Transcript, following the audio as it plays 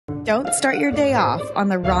Don't start your day off on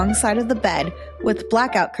the wrong side of the bed with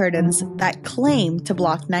blackout curtains that claim to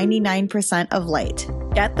block 99% of light.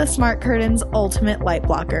 Get the Smart Curtains Ultimate Light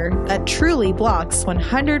Blocker that truly blocks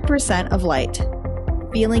 100% of light.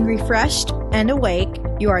 Feeling refreshed and awake,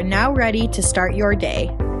 you are now ready to start your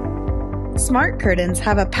day. Smart Curtains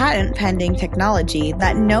have a patent-pending technology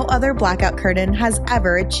that no other blackout curtain has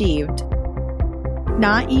ever achieved.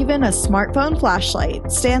 Not even a smartphone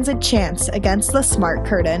flashlight stands a chance against the Smart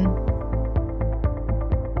Curtain.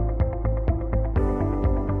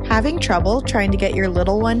 Having trouble trying to get your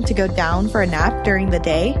little one to go down for a nap during the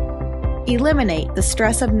day? Eliminate the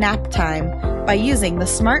stress of nap time by using the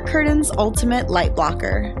Smart Curtains Ultimate Light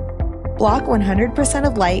Blocker. Block 100%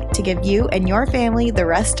 of light to give you and your family the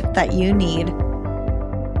rest that you need.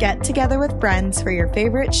 Get together with friends for your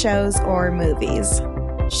favorite shows or movies.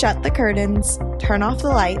 Shut the curtains, turn off the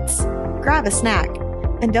lights, grab a snack,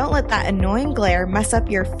 and don't let that annoying glare mess up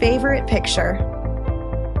your favorite picture.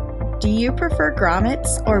 Do you prefer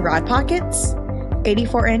grommets or rod pockets?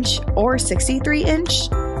 84-inch or 63-inch?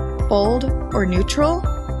 Bold or neutral?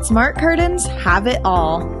 Smart Curtains have it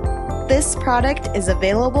all. This product is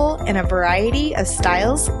available in a variety of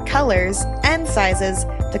styles, colors, and sizes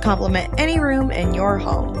to complement any room in your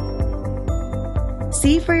home.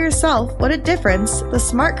 See for yourself what a difference the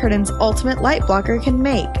Smart Curtains Ultimate Light Blocker can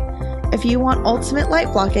make. If you want ultimate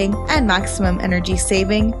light blocking and maximum energy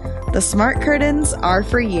saving, the Smart Curtains are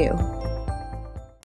for you.